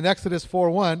in Exodus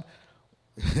 4:1,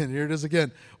 and here it is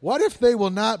again, what if they will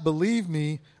not believe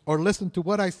me or listen to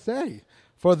what I say?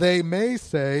 For they may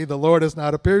say, the Lord has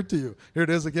not appeared to you. Here it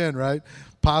is again, right?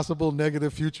 Possible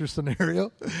negative future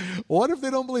scenario. What if they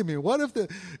don't believe me? What if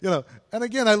and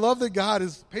again, I love that God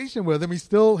is patient with him. He's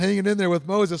still hanging in there with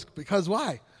Moses because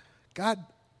why?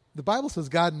 The Bible says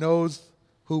God knows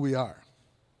who we are,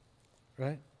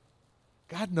 right?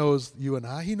 God knows you and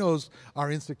I. He knows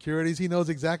our insecurities. He knows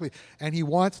exactly. And he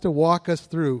wants to walk us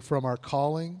through from our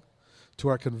calling to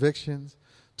our convictions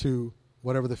to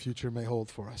whatever the future may hold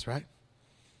for us, right?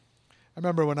 I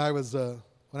remember when I was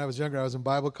younger, I was in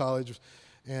Bible college,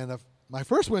 and when I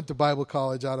first went to Bible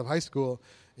college out of high school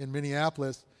in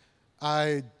Minneapolis,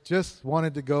 I just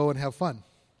wanted to go and have fun.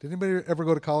 Did anybody ever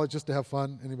go to college just to have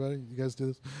fun? Anybody? You guys do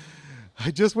this?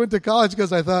 I just went to college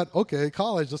because I thought, okay,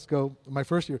 college, let's go. My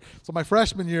first year. So my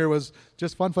freshman year was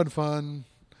just fun,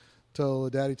 till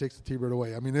Daddy takes the T-Bird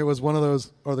away. I mean, it was one of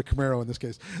those, or the Camaro in this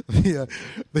case.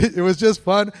 It was just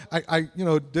fun. I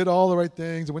did all the right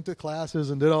things. I went to classes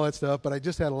and did all that stuff, but I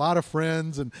just had a lot of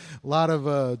friends and a lot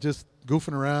of just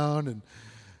goofing around, and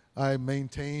I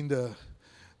maintained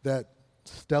that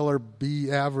stellar B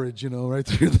average, right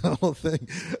through the whole thing.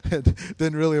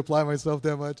 Didn't really apply myself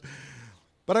that much.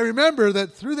 But I remember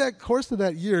that through that course of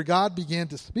that year, God began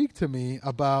to speak to me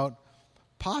about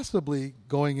possibly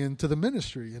going into the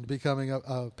ministry and becoming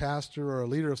a pastor or a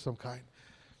leader of some kind.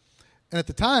 And at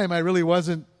the time, I was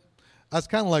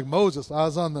kind of like Moses. I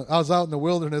was out in the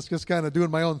wilderness just kind of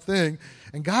doing my own thing.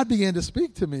 And God began to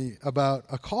speak to me about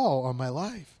a call on my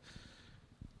life.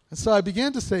 And so I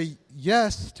began to say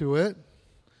yes to it.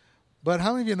 But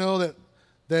how many of you know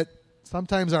that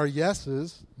sometimes our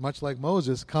yeses, much like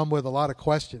Moses, come with a lot of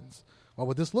questions? What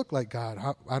would this look like, God?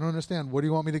 I don't understand. Where do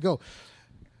you want me to go?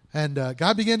 And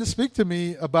God began to speak to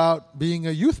me about being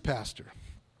a youth pastor,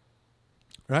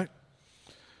 right?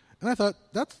 And I thought,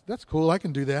 that's cool. I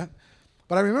can do that.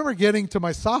 But I remember getting to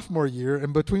my sophomore year,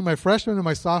 and between my freshman and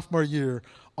my sophomore year,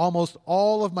 almost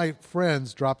all of my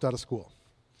friends dropped out of school.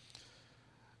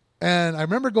 And I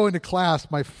remember going to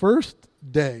class my first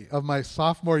day of my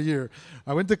sophomore year.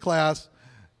 I went to class,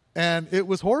 and it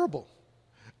was horrible.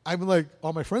 I'm like,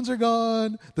 all my friends are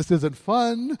gone. This isn't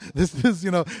fun. This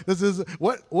is,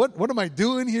 what am I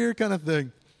doing here kind of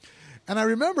thing. And I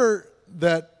remember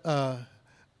that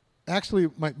actually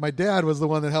my dad was the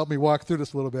one that helped me walk through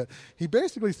this a little bit. He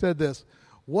basically said this: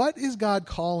 what is God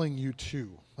calling you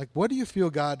to? Like, what do you feel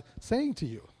God saying to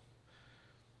you?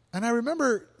 And I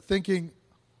remember thinking,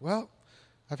 well,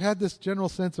 I've had this general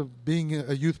sense of being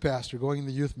a youth pastor, going in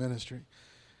the youth ministry.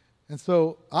 And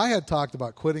so I had talked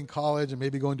about quitting college and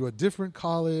maybe going to a different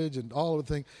college and all of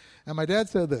the things. And my dad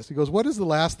said this. He goes, what is the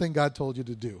last thing God told you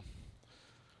to do?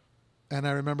 And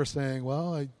I remember saying,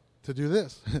 well, to do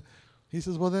this. He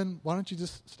says, well, then why don't you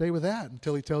just stay with that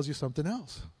until he tells you something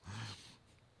else?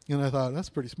 And I thought, that's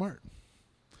pretty smart.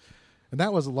 And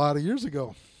that was a lot of years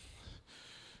ago.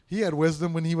 He had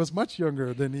wisdom when he was much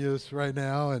younger than he is right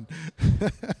now, and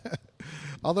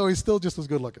although he's still just as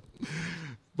good looking.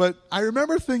 But I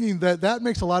remember thinking that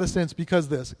makes a lot of sense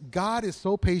because God is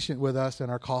so patient with us in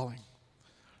our calling.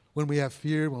 When we have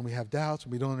fear, when we have doubts,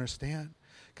 when we don't understand,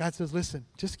 God says, listen,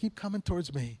 just keep coming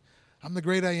towards me. I'm the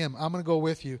great I am. I'm going to go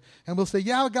with you. And we'll say,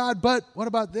 yeah, God, but what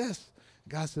about this?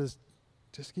 God says,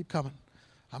 just keep coming.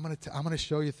 I'm going to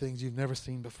show you things you've never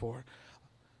seen before.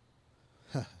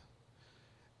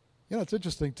 It's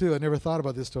interesting, too. I never thought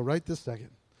about this till right this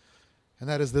second. And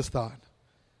that is this thought.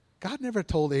 God never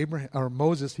told Abraham or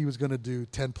Moses he was going to do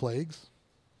 10 plagues.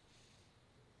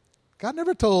 God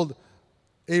never told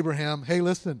Abraham, hey,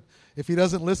 listen, if he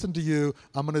doesn't listen to you,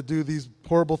 I'm going to do these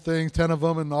horrible things, 10 of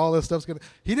them, and all this stuff's going to...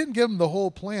 He didn't give him the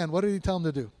whole plan. What did he tell him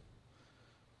to do?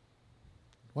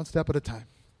 One step at a time.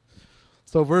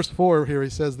 So verse 4 here, he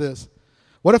says this.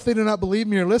 What if they do not believe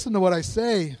me or listen to what I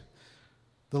say?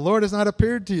 The Lord has not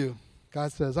appeared to you.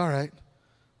 God says, all right.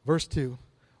 Verse 2.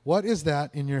 What is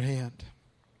that in your hand?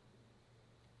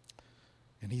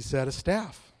 And he said, a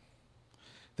staff.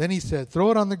 Then he said,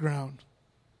 throw it on the ground.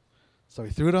 So he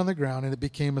threw it on the ground, and it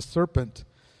became a serpent.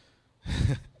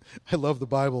 I love the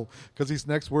Bible because these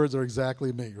next words are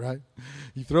exactly me, right?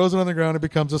 He throws it on the ground, it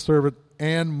becomes a serpent,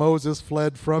 and Moses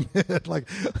fled from it. like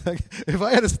if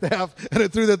I had a staff and I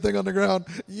threw that thing on the ground,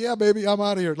 yeah, baby, I'm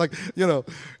out of here.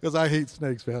 Because I hate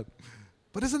snakes, man.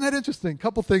 But isn't that interesting?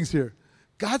 Couple things here.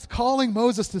 God's calling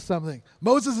Moses to something.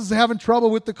 Moses is having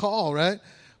trouble with the call, right?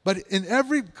 But in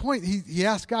every point, he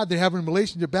asks God, they're having a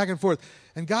relationship back and forth.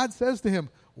 And God says to him,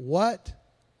 what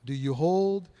do you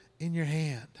hold in your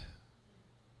hand?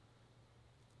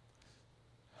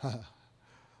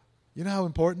 You know how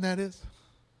important that is?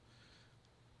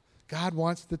 God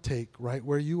wants to take right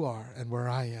where you are and where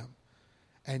I am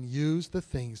and use the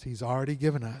things he's already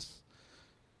given us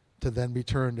to then be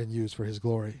turned and used for his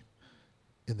glory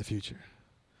in the future.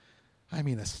 I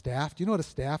mean, a staff. Do you know what a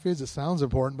staff is? It sounds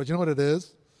important, but you know what it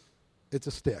is? It's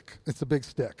a stick. It's a big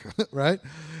stick, right?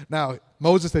 Now,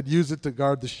 Moses had used it to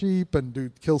guard the sheep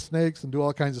and kill snakes and do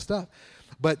all kinds of stuff.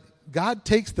 But God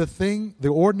takes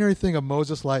the ordinary thing of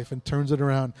Moses' life and turns it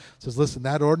around. Says, listen,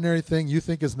 that ordinary thing you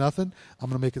think is nothing, I'm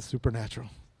going to make it supernatural.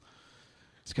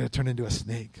 It's going to turn into a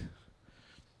snake. And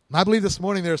I believe this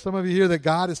morning there are some of you here that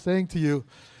God is saying to you,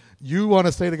 you want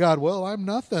to say to God, well, I'm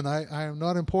nothing. I am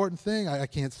not an important thing. I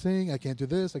can't sing. I can't do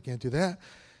this. I can't do that.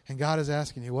 And God is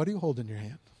asking you, what do you hold in your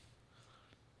hand?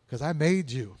 Because I made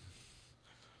you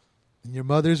in your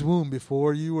mother's womb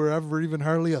before you were ever even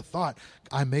hardly a thought.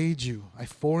 I made you. I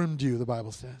formed you, the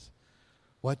Bible says.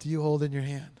 What do you hold in your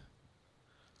hand?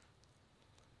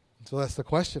 So that's the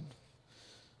question.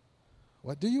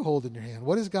 What do you hold in your hand?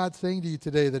 What is God saying to you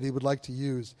today that he would like to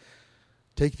use?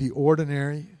 Take the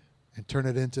ordinary and turn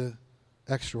it into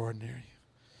extraordinary.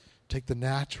 Take the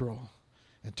natural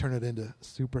and turn it into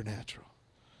supernatural.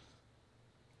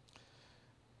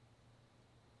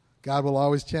 God will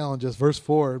always challenge us. Verse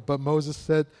 4, but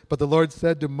the Lord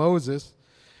said to Moses,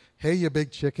 hey, you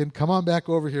big chicken, come on back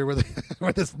over here where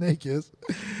the snake is.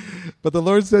 But the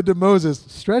Lord said to Moses,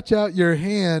 stretch out your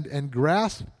hand and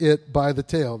grasp it by the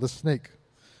tail, the snake.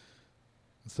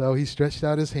 So he stretched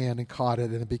out his hand and caught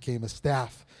it, and it became a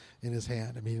staff in his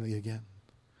hand immediately again.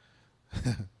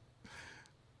 You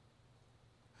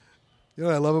know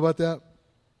what I love about that?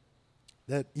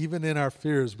 That even in our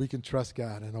fears, we can trust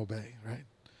God and obey, right?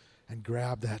 And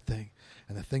grab that thing.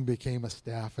 And the thing became a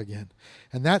staff again.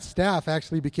 And that staff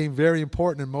actually became very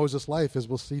important in Moses' life, as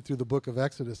we'll see through the book of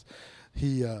Exodus.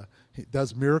 He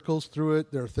does miracles through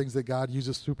it. There are things that God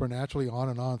uses supernaturally on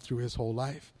and on through his whole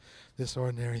life. This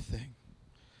ordinary thing.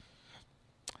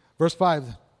 Verse 5,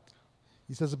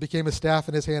 he says, it became a staff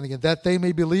in his hand again, that they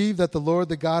may believe that the Lord,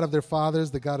 the God of their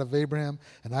fathers, the God of Abraham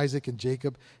and Isaac and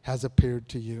Jacob, has appeared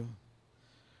to you.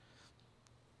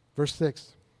 Verse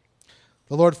 6,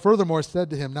 the Lord furthermore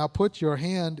said to him, now put your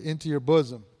hand into your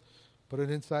bosom. Put it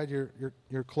inside your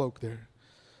cloak there.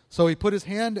 So he put his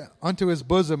hand unto his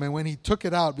bosom, and when he took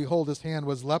it out, behold, his hand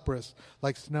was leprous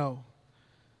like snow.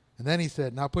 And then he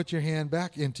said, now put your hand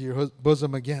back into your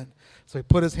bosom again. So he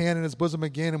put his hand in his bosom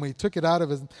again, and when he took it out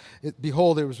of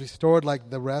behold, it was restored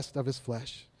like the rest of his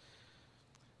flesh.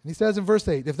 And he says in verse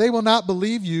 8, if they will not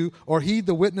believe you or heed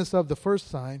the witness of the first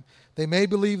sign, they may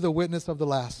believe the witness of the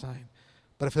last sign.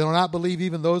 But if they will not believe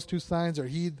even those two signs or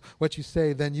heed what you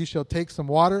say, then you shall take some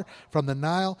water from the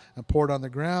Nile and pour it on the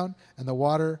ground, and the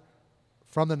water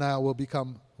from the Nile will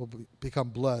become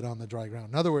blood on the dry ground.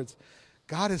 In other words,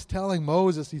 God is telling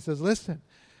Moses, he says, listen,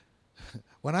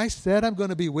 when I said I'm going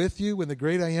to be with you, when the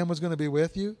great I am was going to be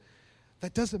with you,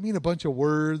 that doesn't mean a bunch of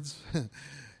words.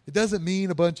 It doesn't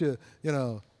mean a bunch of,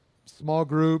 small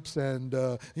groups and,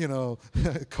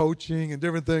 coaching and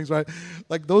different things, right?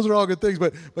 Like, those are all good things.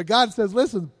 But God says,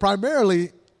 listen,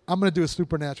 primarily, I'm going to do a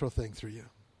supernatural thing through you.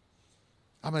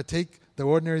 I'm going to take the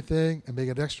ordinary thing and make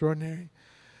it extraordinary.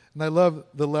 And I love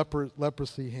the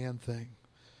leprosy hand thing,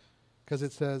 because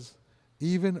it says,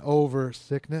 even over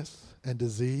sickness and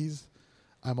disease,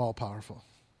 I'm all powerful.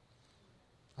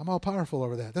 I'm all powerful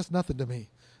over that. That's nothing to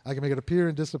me. I can make it appear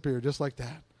and disappear just like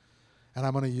that. And I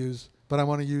want to use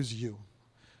you.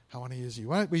 I want to use you.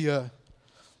 Why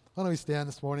don't we stand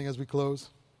this morning as we close?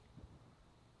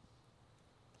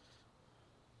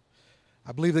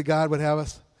 I believe that God would have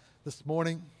us this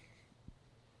morning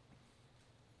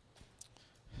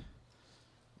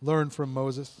learn from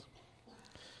Moses.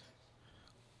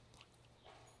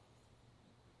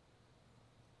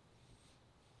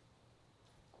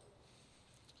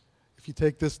 If you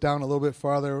take this down a little bit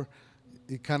farther,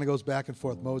 it kind of goes back and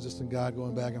forth, Moses and God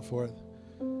going back and forth,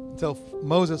 until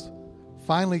Moses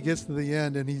finally gets to the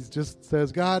end and he just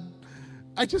says, God,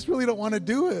 I just really don't want to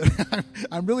do it.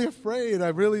 I'm really afraid. I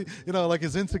really, like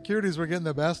his insecurities were getting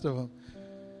the best of him.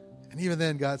 And even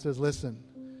then, God says, listen,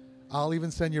 I'll even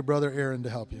send your brother Aaron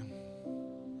to help you.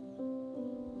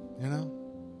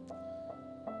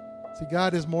 See,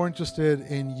 God is more interested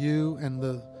in you and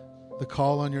the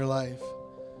call on your life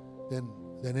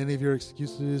than any of your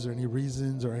excuses or any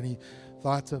reasons or any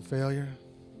thoughts of failure.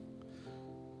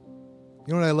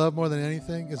 You know what I love more than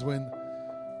anything is when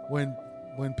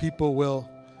people will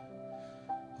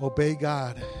obey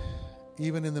God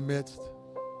even in the midst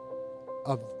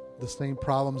of the same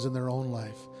problems in their own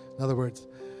life. In other words,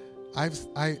 I've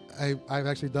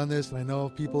actually done this, and I know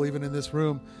of people even in this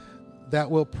room that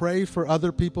will pray for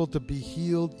other people to be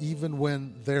healed even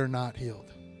when they're not healed.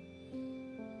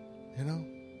 You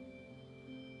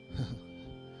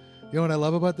know what I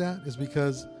love about that is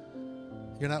because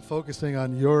you're not focusing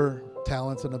on your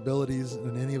talents and abilities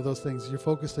and any of those things. You're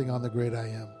focusing on the great I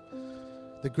am.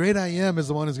 The great I am is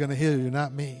the one who's going to heal you,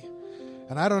 not me.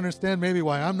 And I don't understand maybe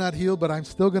why I'm not healed, but I'm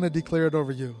still going to declare it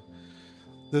over you.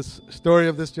 This story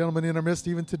of this gentleman in our midst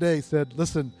even today said,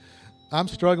 listen, I'm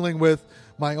struggling with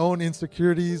my own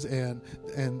insecurities and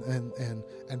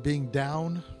being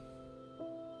down,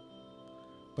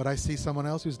 but I see someone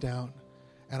else who's down,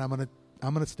 and I'm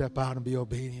going to step out and be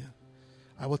obedient.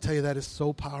 I will tell you that is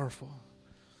so powerful.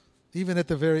 Even at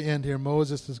the very end here,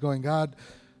 Moses is going, God,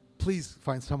 please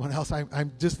find someone else.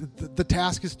 I'm just, the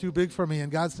task is too big for me.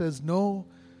 And God says, no,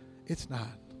 it's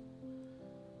not.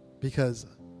 Because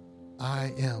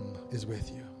I am is with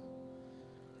you.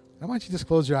 I want you to just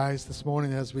close your eyes this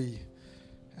morning as we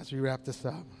wrap this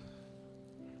up.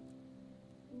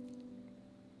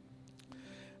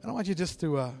 And I want you just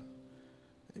to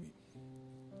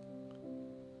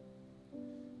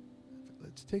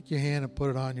let's take your hand and put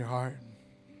it on your heart.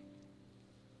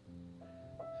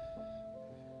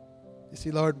 You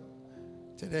see, Lord,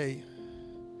 today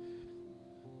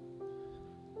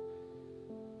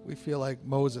we feel like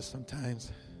Moses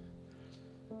sometimes.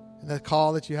 And the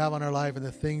call that you have on our life and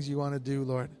the things you want to do,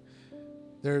 Lord,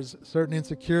 there's certain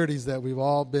insecurities that we've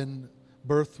all been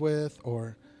birthed with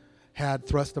or had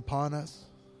thrust upon us.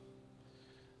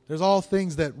 There's all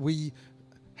things that we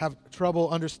have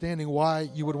trouble understanding why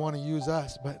you would want to use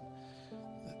us, but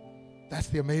that's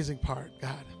the amazing part,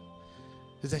 God,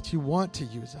 is that you want to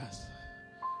use us.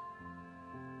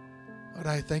 Lord,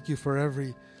 I thank you for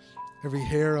every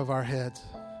hair of our heads,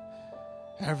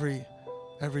 every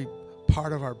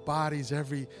part of our bodies,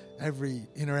 every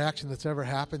interaction that's ever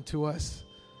happened to us.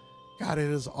 God, it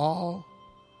is all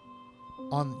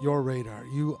on your radar.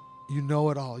 You know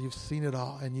it all. You've seen it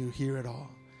all, and you hear it all.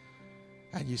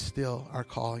 and you still are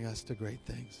calling us to great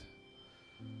things.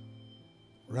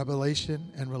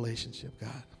 Revelation and relationship,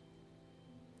 God.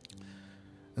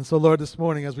 And so, Lord, this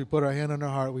morning as we put our hand on our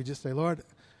heart, we just say, Lord,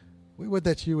 we would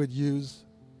that you would use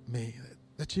me,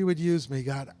 that you would use me,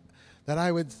 God, that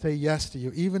I would say yes to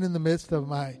you, even in the midst of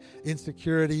my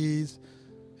insecurities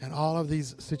and all of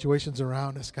these situations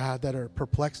around us, God, that are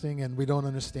perplexing and we don't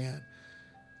understand.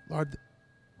 Lord,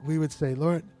 we would say,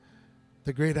 Lord,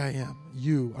 the great I am,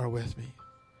 you are with me.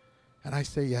 And I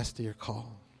say yes to your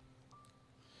call.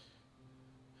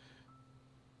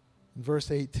 In verse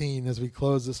 18, as we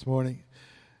close this morning,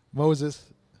 Moses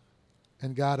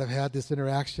and God have had this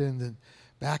interaction and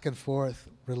back and forth,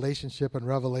 relationship and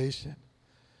revelation.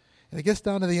 And it gets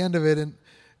down to the end of it, and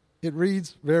it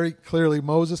reads very clearly,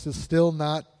 Moses is still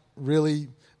not really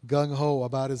gung-ho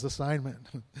about his assignment.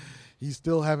 He's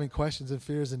still having questions and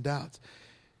fears and doubts.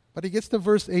 But he gets to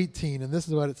verse 18, and this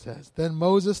is what it says. Then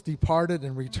Moses departed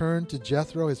and returned to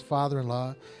Jethro, his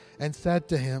father-in-law, and said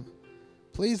to him,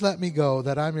 Please let me go,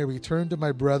 that I may return to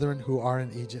my brethren who are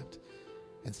in Egypt,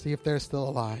 and see if they're still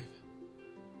alive.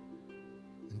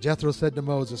 And Jethro said to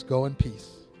Moses, Go in peace.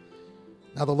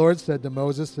 Now the Lord said to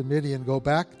Moses and Midian, Go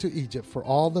back to Egypt, for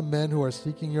all the men who are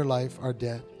seeking your life are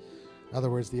dead. In other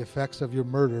words, the effects of your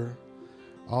murder,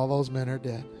 all those men are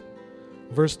dead.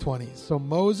 Verse 20, So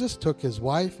Moses took his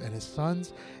wife and his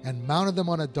sons and mounted them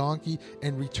on a donkey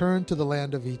and returned to the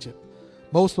land of Egypt.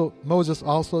 Moses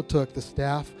also took the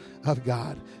staff of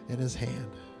God in his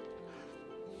hand.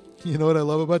 You know what I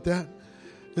love about that?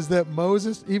 Is that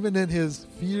Moses, even in his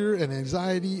fear and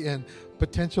anxiety and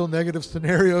potential negative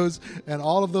scenarios and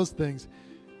all of those things,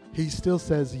 he still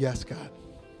says, yes, God.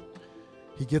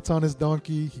 He gets on his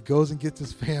donkey, he goes and gets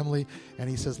his family, and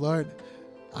he says, Lord,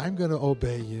 I'm going to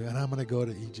obey you, and I'm going to go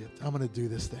to Egypt. I'm going to do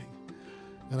this thing.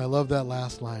 And I love that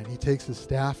last line. He takes his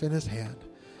staff in his hand,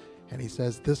 and he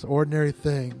says, this ordinary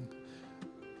thing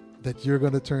that you're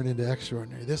going to turn into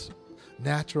extraordinary, this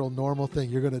natural, normal thing,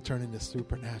 you're going to turn into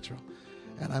supernatural.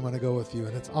 And I'm going to go with you.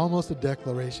 And it's almost a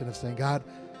declaration of saying, God,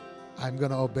 I'm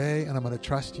going to obey and I'm going to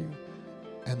trust you.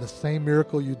 And the same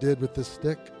miracle you did with this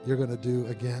stick, you're going to do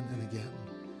again and again.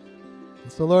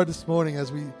 And so, Lord, this morning,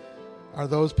 as we are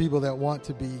those people that want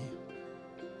to be,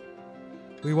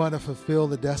 we want to fulfill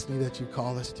the destiny that you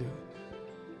call us to.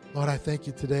 Lord, I thank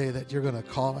you today that you're going to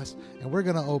call us and we're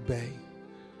going to obey.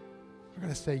 We're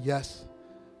going to say yes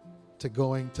to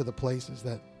going to the places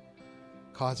that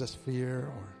cause us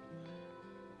fear, or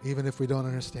even if we don't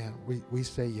understand, we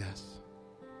say yes.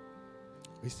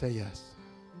 We say yes.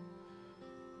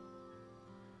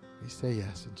 We say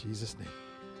yes in Jesus' name.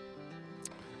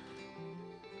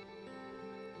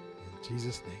 In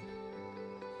Jesus' name.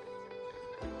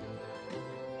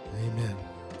 Amen.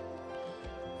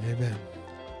 Amen.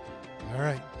 All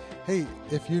right. Hey,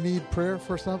 if you need prayer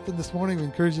for something this morning, we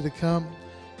encourage you to come.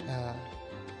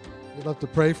 We'd love to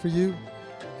pray for you.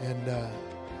 And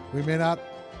we may not...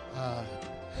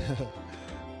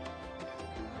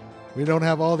 we don't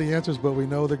have all the answers, but we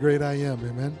know the great I am.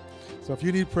 Amen. So if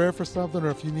you need prayer for something, or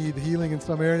if you need healing in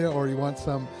some area, or you want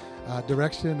some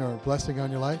direction or blessing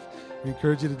on your life, we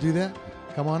encourage you to do that.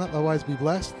 Come on up. Otherwise, be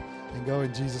blessed and go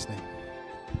in Jesus' name.